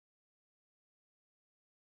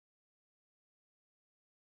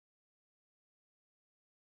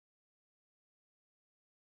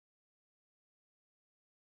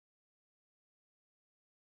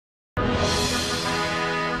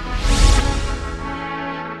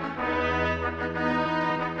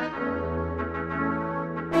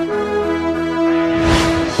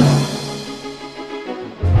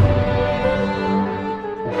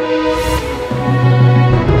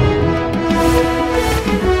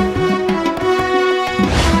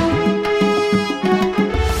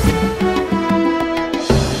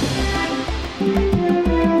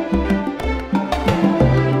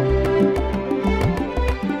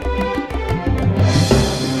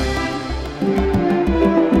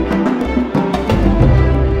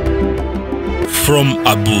from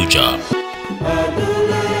Abuja.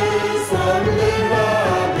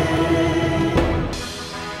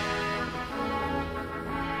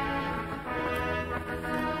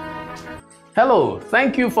 Hello,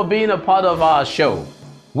 thank you for being a part of our show.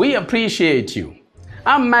 We appreciate you.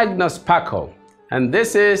 I'm Magnus Kpakol, and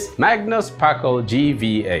this is Magnus Kpakol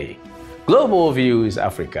GVA, Global Views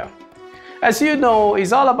Africa. As you know,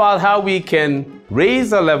 it's all about how we can raise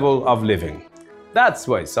the level of living. That's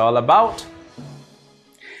what it's all about.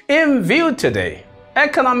 In view today,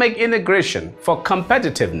 economic integration for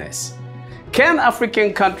competitiveness. Can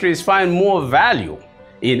African countries find more value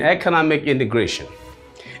in economic integration?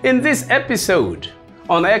 In this episode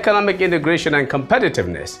on economic integration and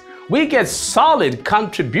competitiveness, we get solid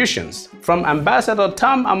contributions from Ambassador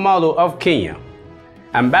Tam Amalo of Kenya,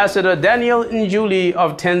 Ambassador Daniel Njuli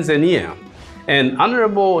of Tanzania, and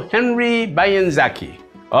Honorable Henry Bayanzaki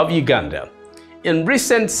of Uganda in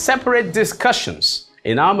recent separate discussions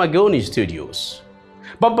in our Magoni studios.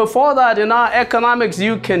 But before that, in our economics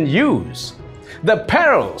you can use, the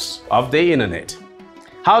perils of the internet.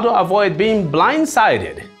 How to avoid being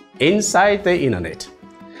blindsided inside the internet.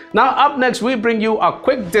 Now up next, we bring you a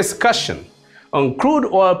quick discussion on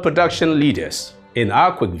crude oil production leaders in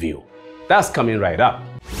our quick view. That's coming right up.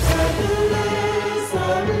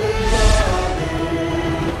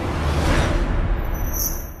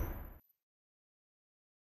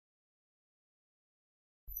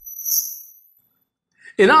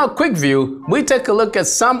 In our quick view, we take a look at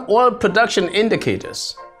some oil production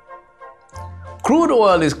indicators. Crude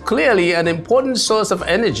oil is clearly an important source of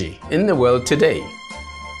energy in the world today.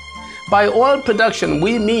 By oil production,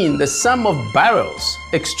 we mean the sum of barrels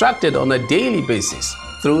extracted on a daily basis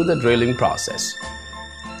through the drilling process.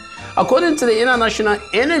 According to the International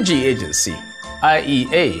Energy Agency,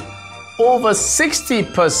 IEA, over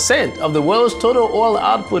 60% of the world's total oil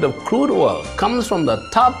output of crude oil comes from the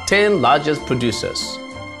top 10 largest producers.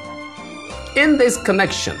 In this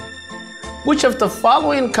connection, which of the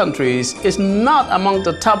following countries is not among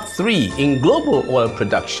the top 3 in global oil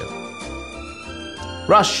production?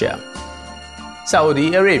 Russia,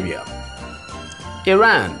 Saudi Arabia,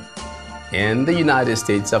 Iran, and the United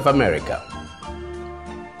States of America.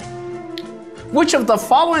 Which of the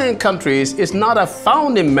following countries is not a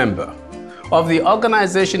founding member of the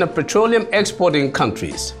Organization of Petroleum Exporting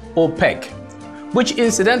Countries, OPEC, which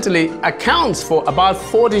incidentally accounts for about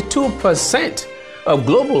 42% of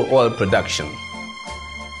global oil production?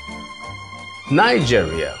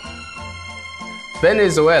 Nigeria,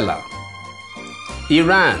 Venezuela,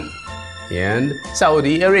 Iran, and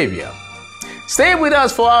Saudi Arabia. Stay with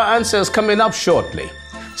us for our answers coming up shortly.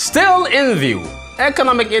 Still in view,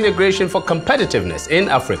 economic integration for competitiveness in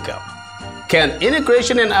Africa. Can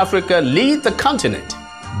integration in Africa lead the continent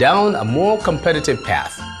down a more competitive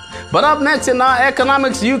path? But up next in our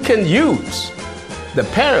economics, you can use the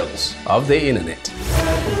perils of the internet.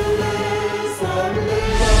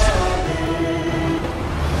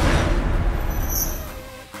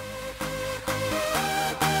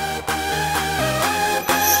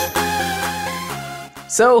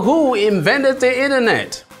 So who invented the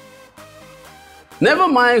internet? Never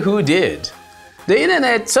mind who did. The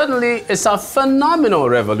internet certainly is a phenomenal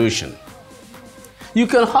revolution. You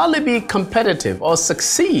can hardly be competitive or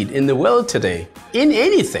succeed in the world today in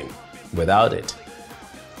anything without it.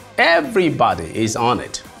 Everybody is on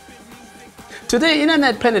it. Today,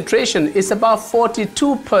 internet penetration is about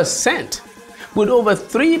 42%, with over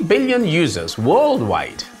 3 billion users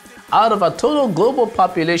worldwide, out of a total global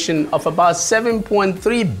population of about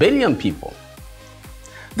 7.3 billion people.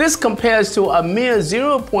 This compares to a mere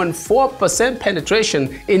 0.4% penetration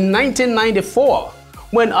in 1994,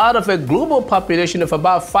 when out of a global population of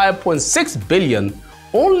about 5.6 billion,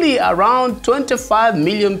 only around 25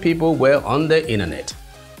 million people were on the internet.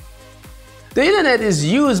 The internet is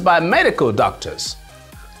used by medical doctors,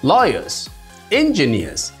 lawyers,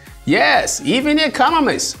 engineers, yes, even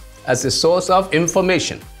economists as a source of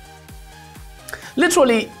information.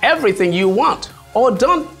 Literally everything you want or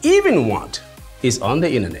don't even want is on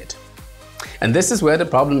the internet. And this is where the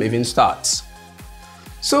problem even starts.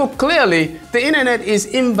 So clearly, the internet is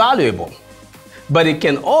invaluable, but it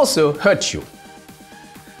can also hurt you.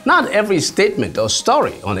 Not every statement or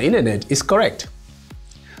story on the internet is correct.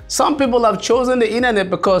 Some people have chosen the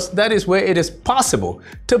internet because that is where it is possible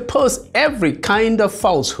to post every kind of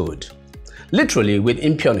falsehood, literally with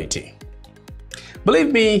impunity.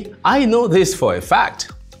 Believe me, I know this for a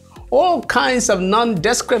fact. All kinds of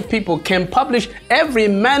nondescript people can publish every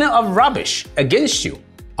manner of rubbish against you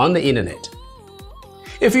on the internet.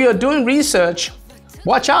 If you are doing research,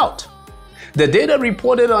 watch out. The data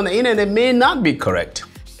reported on the internet may not be correct.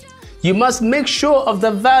 you must make sure of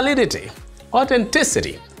the validity,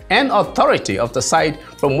 authenticity, and authority of the site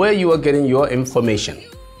from where you are getting your information.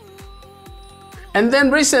 And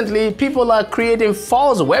then recently, people are creating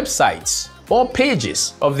false websites or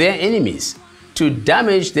pages of their enemies to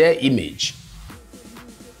damage their image.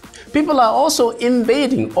 People are also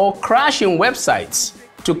invading or crashing websites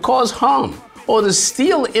to cause harm or to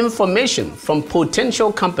steal information from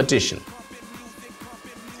potential competition.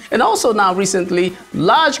 And also now recently,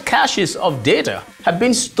 large caches of data have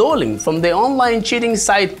been stolen from the online cheating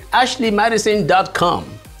site ashleymadison.com.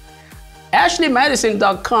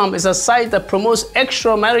 ashleymadison.com is a site that promotes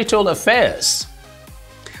extramarital affairs.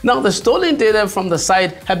 Now, the stolen data from the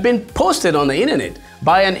site have been posted on the internet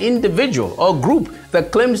by an individual or group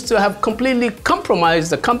that claims to have completely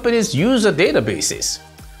compromised the company's user databases,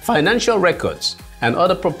 financial records, and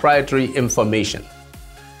other proprietary information.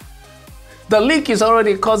 The leak is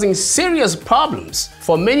already causing serious problems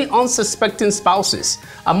for many unsuspecting spouses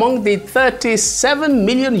among the 37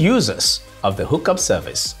 million users of the hookup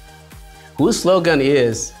service, whose slogan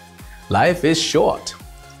is, "Life is short,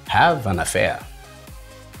 have an affair."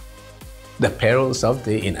 The perils of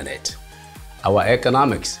the internet. Our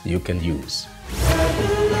economics you can use.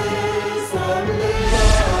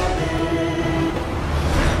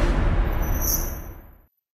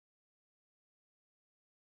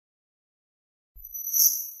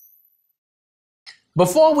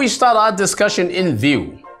 Before we start our discussion in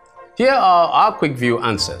view, here are our quick view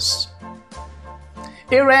answers.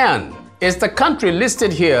 Iran is the country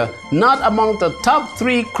listed here not among the top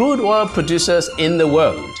 3 crude oil producers in the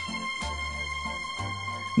world.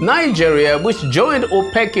 Nigeria, which joined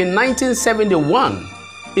OPEC in 1971,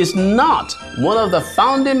 is not one of the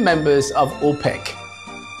founding members of OPEC.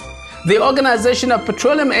 The Organization of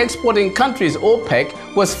Petroleum Exporting Countries, OPEC,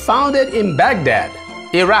 was founded in Baghdad,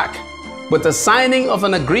 Iraq, with the signing of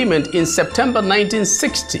an agreement in September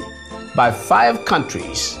 1960 by 5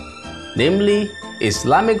 countries, namely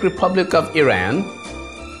Islamic Republic of Iran,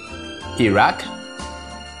 Iraq,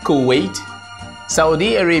 Kuwait,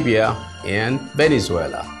 Saudi Arabia, and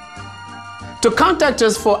Venezuela. To contact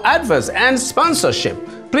us for adverts and sponsorship,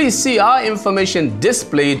 please see our information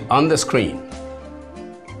displayed on the screen.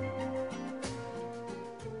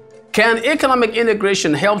 Can economic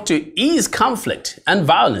integration help to ease conflict and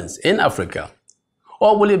violence in Africa?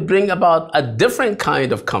 Or will it bring about a different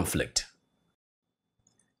kind of conflict?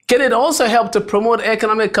 Can it also help to promote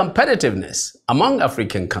economic competitiveness among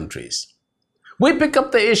African countries? We pick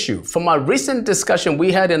up the issue from a recent discussion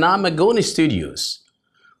we had in our Magoni studios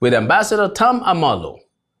with Ambassador Tom Amalo,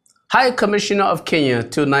 High Commissioner of Kenya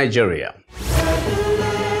to Nigeria.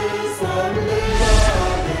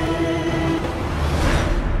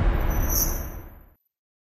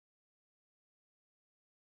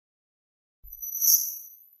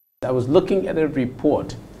 I was looking at a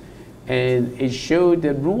report and it showed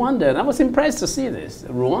that Rwanda, and I was impressed to see this,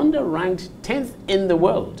 Rwanda ranked 10th in the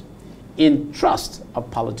world in trust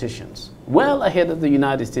of politicians, well ahead of the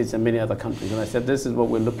United States and many other countries. And I said, this is what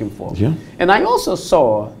we're looking for. Yeah. And I also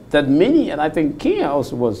saw that many, and I think Kenya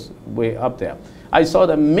also was way up there, I saw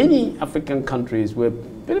that many African countries were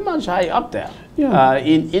pretty much high up there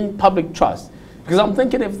in public trust. Because I'm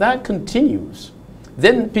thinking if that continues,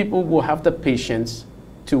 then people will have the patience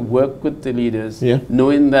to work with the leaders,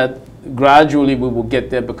 knowing that gradually we will get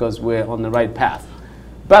there because we're on the right path.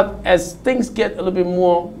 But as things get a little bit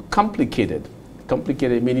more complicated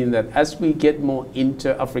meaning that as we get more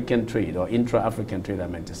inter-African trade, or intra-African trade I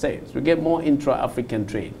meant to say, as we get more intra-African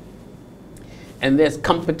trade, and there's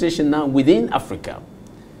competition now within Africa,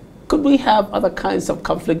 could we have other kinds of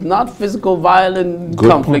conflict, not physical violent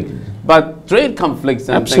conflict, but trade conflicts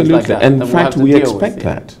and things like that? And in fact, we expect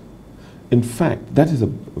that. In fact, that is a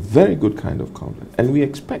very good kind of conflict, and we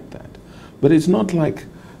expect that. But it's not like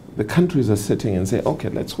the countries are sitting and say, okay,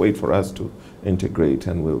 let's wait for us to integrate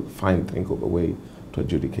and we'll think of a way to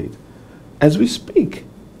adjudicate. As we speak,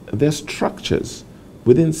 there are structures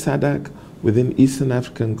within SADC, within Eastern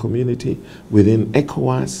African Community, within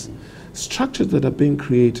ECOWAS, structures that are being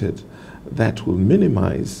created that will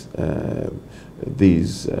minimize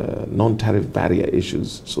these non-tariff barrier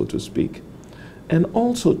issues, so to speak, and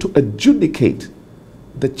also to adjudicate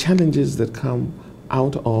the challenges that come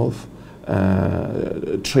out of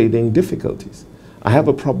trading difficulties. I have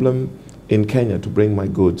a problem in Kenya to bring my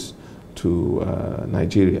goods to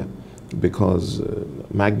Nigeria because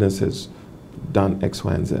Magnus has done X,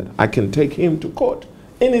 Y, and Z. I can take him to court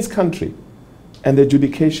in his country and the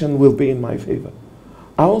adjudication will be in my favor.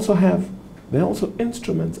 There are also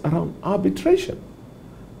instruments around arbitration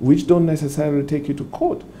which don't necessarily take you to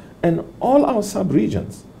court. And all our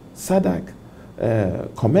sub-regions, SADC,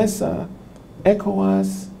 COMESA,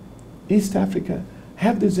 ECOWAS, East Africa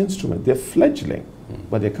have this instrument. They're fledgling,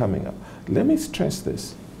 but they're coming up. Let me stress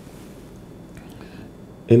this.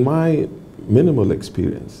 In my minimal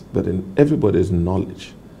experience, but in everybody's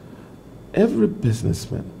knowledge, every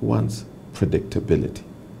businessman wants predictability,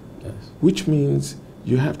 yes, which means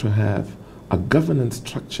you have to have a governance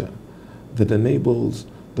structure that enables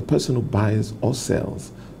the person who buys or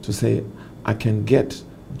sells to say, I can get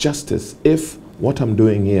justice if what I'm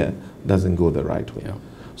doing here doesn't go the right way. Yeah.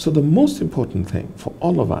 So the most important thing for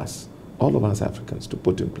all of us Africans to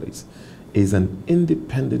put in place is an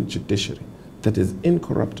independent judiciary that is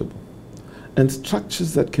incorruptible and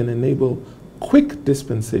structures that can enable quick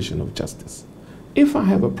dispensation of justice. If I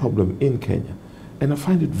have a problem in Kenya and I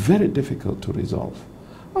find it very difficult to resolve,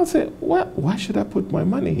 I'll say, why should I put my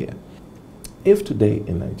money here? If today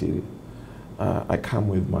in Nigeria, I come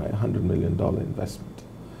with my $100 million investment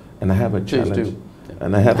and I have a challenge,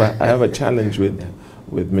 and I have a challenge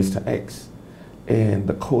with Mr. X, and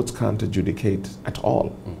the courts can't adjudicate at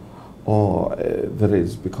all, or there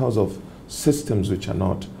is, because of systems which are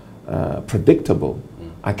not predictable,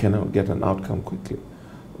 I cannot get an outcome quickly.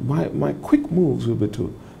 My quick moves will be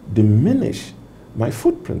to diminish my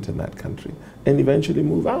footprint in that country and eventually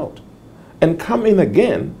move out and come in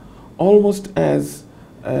again almost as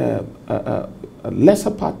a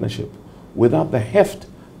lesser partnership without the heft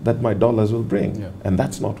that my dollars will bring. Yeah. And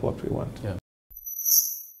that's not what we want. Yeah.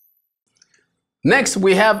 Next,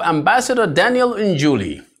 we have Ambassador Daniel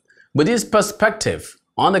Njuli with his perspective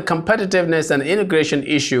on the competitiveness and integration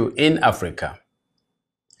issue in Africa.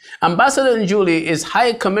 Ambassador Njuli is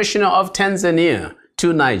High Commissioner of Tanzania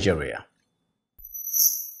to Nigeria.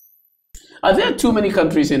 Are there too many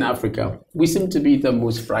countries in Africa? We seem to be the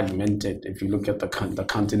most fragmented if you look at the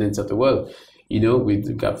continents of the world. You know,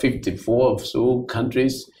 we've got 54 or so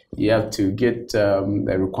countries. You have to get the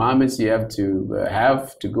requirements you have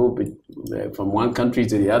to go from one country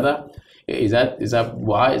to the other. Is that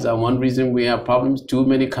why? Is that one reason we have problems? Too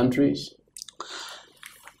many countries?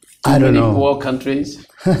 I don't know. Too many poor countries?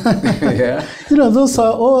 Yeah. You know, those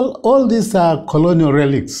are all these are colonial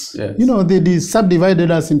relics. Yes. You know, they subdivided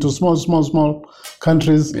us into small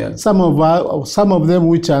countries. Yes. Some of them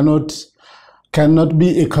which cannot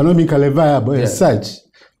be economically viable, yes, as such,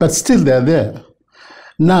 but still they're there.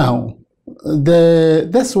 Now,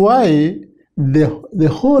 that's why the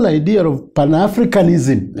whole idea of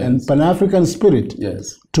Pan-Africanism, yes, and Pan-African spirit,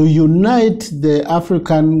 yes, to unite the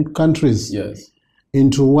African countries, yes,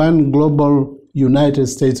 into one global United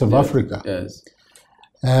States of, yes, Africa. Yes.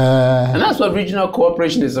 And that's what regional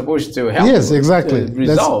cooperation is supposed to help. Yes, exactly.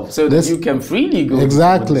 Resolve so that you can freely go,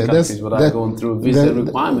 exactly, to countries without going through visa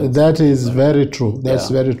requirements. That is very true.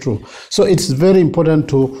 That's, yeah, very true. So it's very important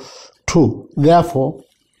to therefore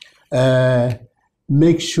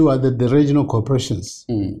make sure that the regional corporations,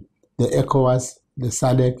 the ECOWAS, the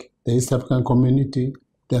SADC, the East African Community,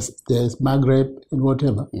 the Maghreb, and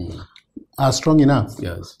whatever, are strong enough,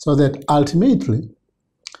 yes, so that ultimately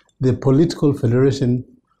the political federation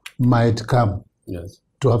might come, yes,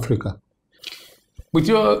 to Africa. With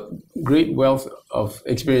your great wealth of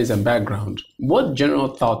experience and background, what general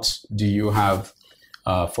thoughts do you have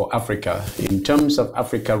for Africa in terms of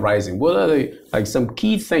Africa rising? What are some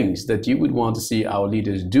key things that you would want to see our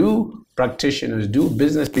leaders do, practitioners do,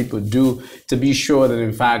 business people do, to be sure that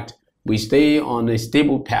in fact we stay on a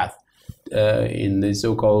stable path in the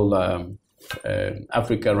so-called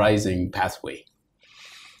Africa rising pathway?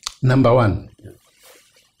 Number one,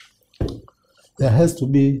 there has to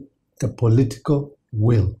be a political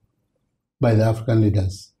will by the African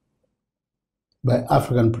leaders, by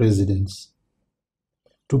African presidents,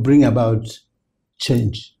 to bring about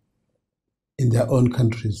change in their own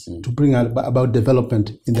countries, to bring about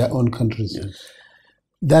development in their own countries. Yes.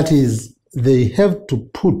 That is, they have to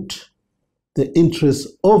put the interests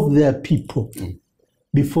of their people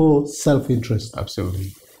before self-interest.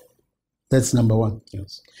 Absolutely. That's number one.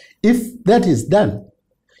 Yes. If that is done,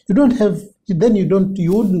 you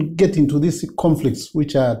wouldn't get into these conflicts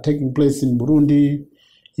which are taking place in Burundi,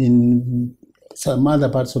 in some other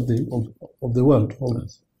parts of the world,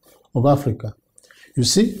 of Africa. You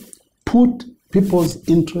see, put people's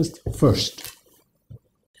interest first.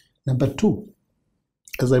 Number two,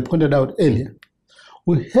 as I pointed out earlier,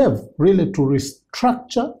 we have really to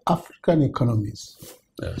restructure African economies.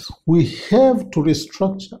 Yes. We have to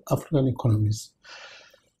restructure African economies.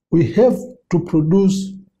 We have to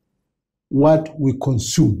produce what we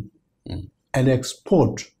consume and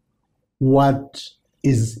export what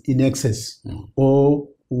is in excess or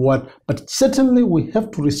what. But certainly we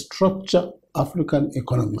have to restructure African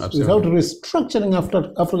economies. Absolutely. Without restructuring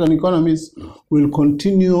African economies, we'll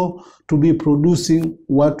continue to be producing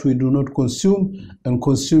what we do not consume and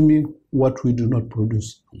consuming what we do not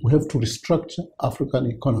produce. We have to restructure African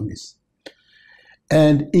economies.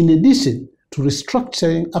 And in addition to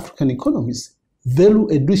restructuring African economies, value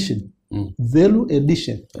addition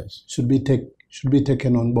yes, should be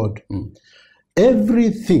taken on board.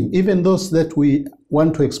 Everything, even those that we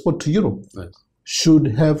want to export to Europe, yes, should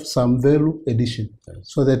have some value addition, yes,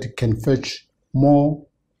 so that it can fetch more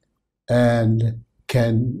and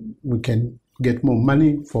we can get more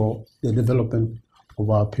money for the development of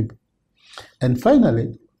our people. And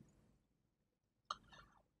finally,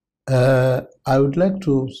 I would like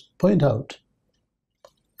to point out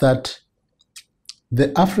that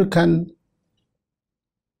the African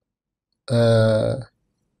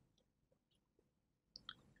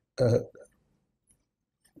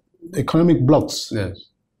economic blocks, yes,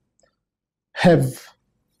 have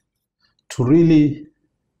to really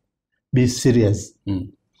be serious.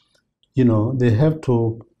 You know, they have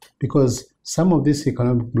to, because some of these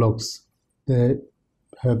economic blocks, they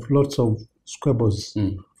have lots of squabbles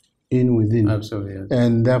in within. Absolutely, yes.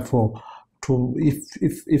 And therefore,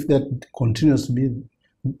 if that continues to be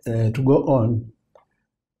to go on,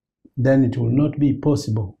 then it will not be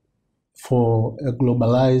possible for a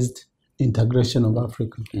globalized integration of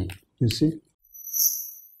Africa. You see?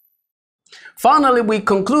 Finally, we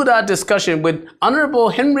conclude our discussion with Honorable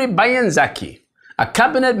Henry Bayanzaki, a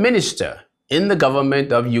cabinet minister in the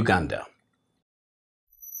government of Uganda.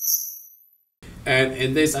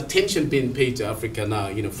 And there's attention being paid to Africa now,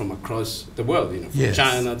 you know, from across the world, you know, from yes,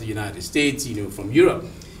 China, the United States, you know, from Europe.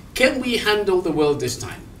 Can we handle the world this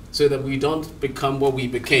time so that we don't become what we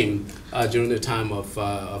became during the time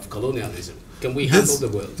of colonialism? Can we handle the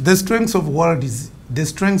world? The strength of world is, the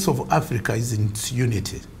strength of Africa is in its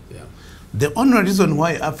unity. Yeah. The only reason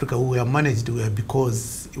why Africa we were managed were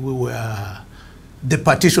because we were the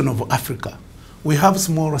partition of Africa. We have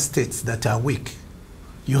smaller states that are weak.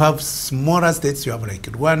 You have smaller states, you have like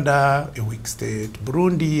Rwanda, a weak state,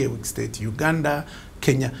 Burundi, a weak state, Uganda,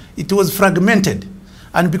 Kenya. It was fragmented.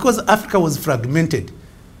 And because Africa was fragmented,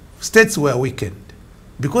 states were weakened.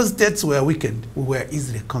 Because states were weakened, we were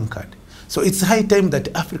easily conquered. So it's high time that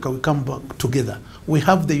Africa will come back together. We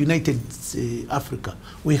have the United Africa.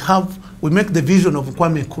 We make the vision of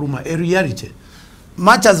Kwame Nkrumah a reality.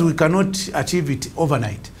 Much as we cannot achieve it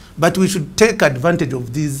overnight, but we should take advantage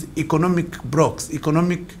of these economic blocks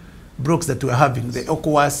that we're having, the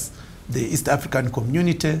ECOWAS, the East African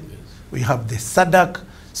Community, yes, we have the SADC.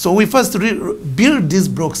 So we first build these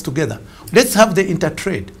blocks together. Let's have the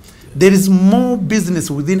intertrade. There is more business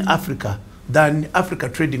within Africa than Africa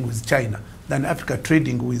trading with China, than Africa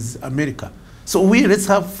trading with America. So let's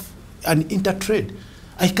have an intertrade.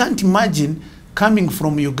 I can't imagine coming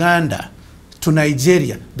from Uganda to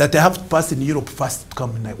Nigeria that I have to pass in Europe first to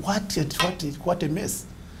come in. What a mess.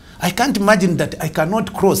 I can't imagine that I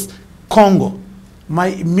cannot cross Congo, my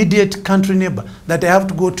immediate country neighbor, that I have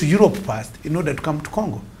to go to Europe first in order to come to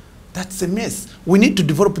Congo. That's a mess. We need to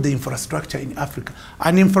develop the infrastructure in Africa.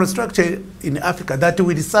 An infrastructure in Africa that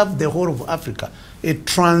will serve the whole of Africa.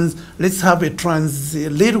 Let's have a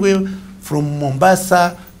railway from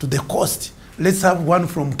Mombasa to the coast. Let's have one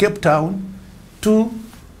from Cape Town to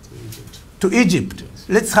Egypt.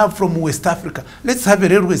 Let's have from West Africa. Let's have a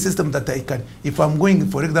railway system that I can, if I'm going,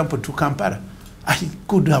 for example, to Kampala, I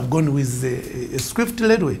could have gone with a swift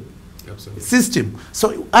railway system.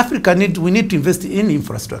 So Africa we need to invest in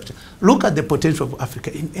infrastructure. Look at the potential of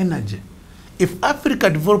Africa in energy. If Africa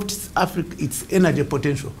developed its energy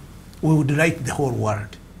potential, we would light the whole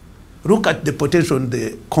world. Look at the potential in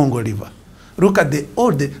the Congo River. Look at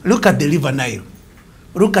the River Nile.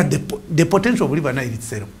 Look at the potential of River Nile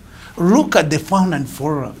itself. Look at the fauna and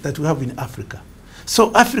flora that we have in Africa.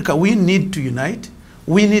 So Africa, we need to unite.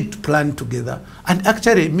 We need to plan together. And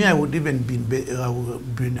actually, me, I would even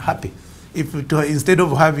been happy if instead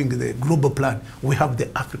of having the global plan, we have the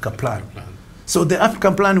Africa plan. So the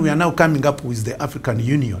African plan, we are now coming up with the African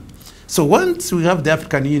Union. So once we have the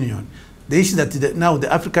African Union, the issue that now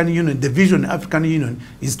the African Union, the vision of the African Union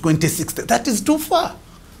is 2060. That is too far.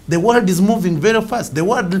 The world is moving very fast. The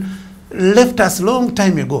world left us a long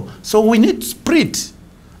time ago. So we need spirit.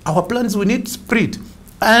 Our plans, we need spirit.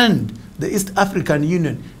 And the East African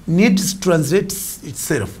Union needs to translate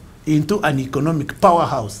itself into an economic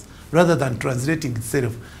powerhouse rather than translating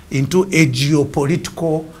itself into a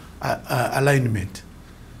geopolitical alignment.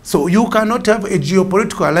 So you cannot have a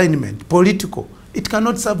geopolitical alignment, political. It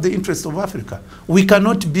cannot serve the interests of Africa. We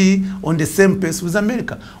cannot be on the same pace with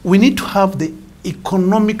America. We need to have the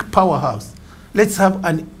economic powerhouse. Let's have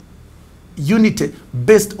an unity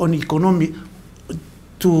based on economy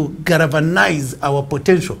to galvanize our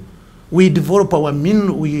potential. We develop our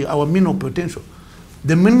mineral potential.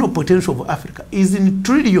 The mineral potential of Africa is in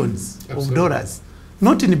trillions of dollars,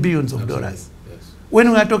 not in billions of dollars. Yes.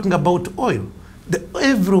 When we are talking about oil,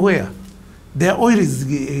 everywhere, the oil is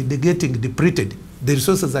getting depleted. The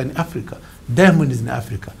resources are in Africa. Diamond is in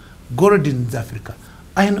Africa. Gold is in Africa.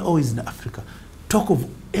 Iron ore is in Africa. Talk of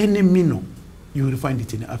any mineral, you will find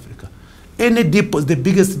it in Africa. Any depots, the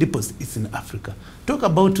biggest depots, is in Africa. Talk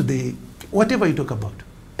about whatever you talk about,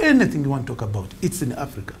 anything you want to talk about, it's in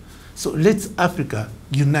Africa. So let's Africa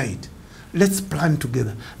unite. Let's plan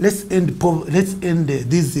together. Let's end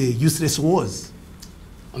these useless wars.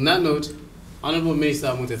 On that note, Honorable Minister,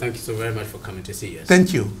 I want to thank you so very much for coming to see us.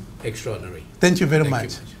 Thank you. Extraordinary. Thank you very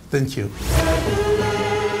much. Thank you.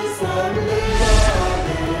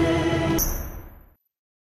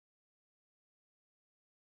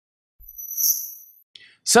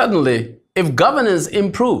 Certainly, if governance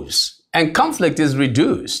improves and conflict is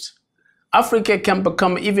reduced, Africa can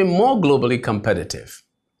become even more globally competitive.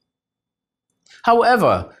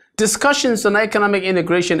 However, discussions on economic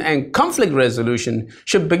integration and conflict resolution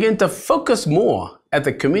should begin to focus more at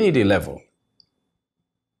the community level.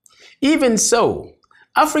 Even so,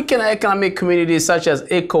 African economic communities such as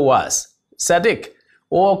ECOWAS, SADC,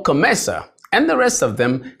 or COMESA, and the rest of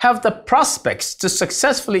them have the prospects to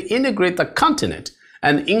successfully integrate the continent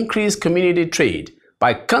and increase community trade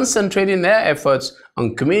by concentrating their efforts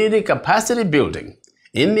on community capacity building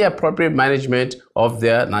in the appropriate management of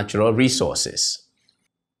their natural resources.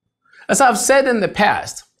 As I've said in the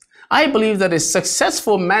past, I believe that a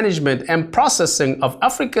successful management and processing of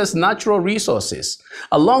Africa's natural resources,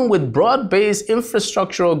 along with broad-based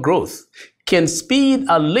infrastructural growth, can speed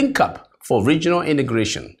a link-up for regional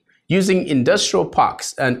integration using industrial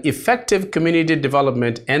parks and effective community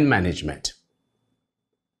development and management.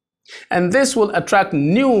 And this will attract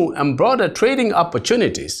new and broader trading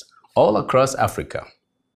opportunities all across Africa.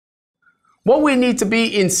 What we need to be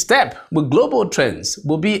in step with global trends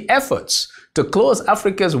will be efforts to close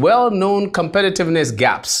Africa's well-known competitiveness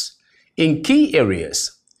gaps in key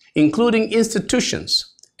areas, including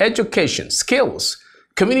institutions, education, skills,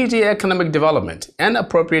 community economic development, and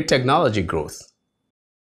appropriate technology growth.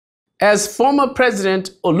 As former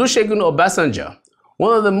President Olusegun Obasanjo,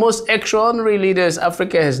 one of the most extraordinary leaders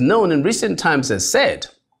Africa has known in recent times, has said,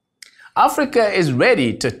 Africa is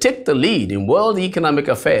ready to take the lead in world economic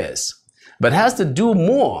affairs, but has to do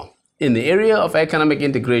more in the area of economic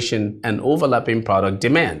integration and overlapping product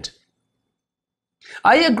demand.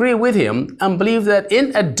 I agree with him and believe that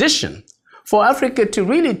in addition, for Africa to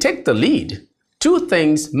really take the lead, two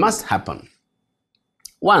things must happen.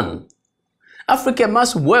 One, Africa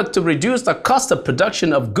must work to reduce the cost of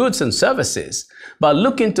production of goods and services by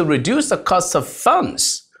looking to reduce the cost of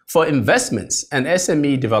funds for investments and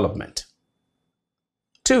SME development.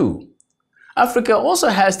 Two, Africa also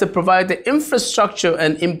has to provide the infrastructure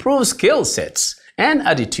and improve skill sets and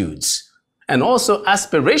attitudes, and also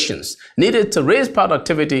aspirations needed to raise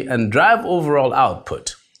productivity and drive overall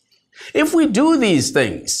output. If we do these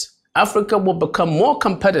things, Africa will become more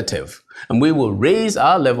competitive and we will raise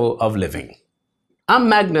our level of living. I'm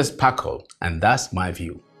Magnus Kpakol, and that's my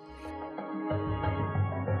view.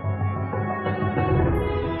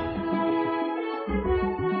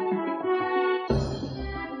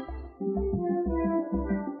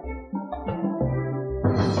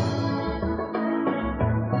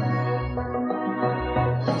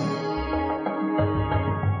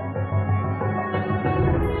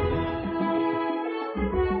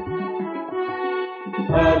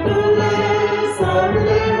 Magnus.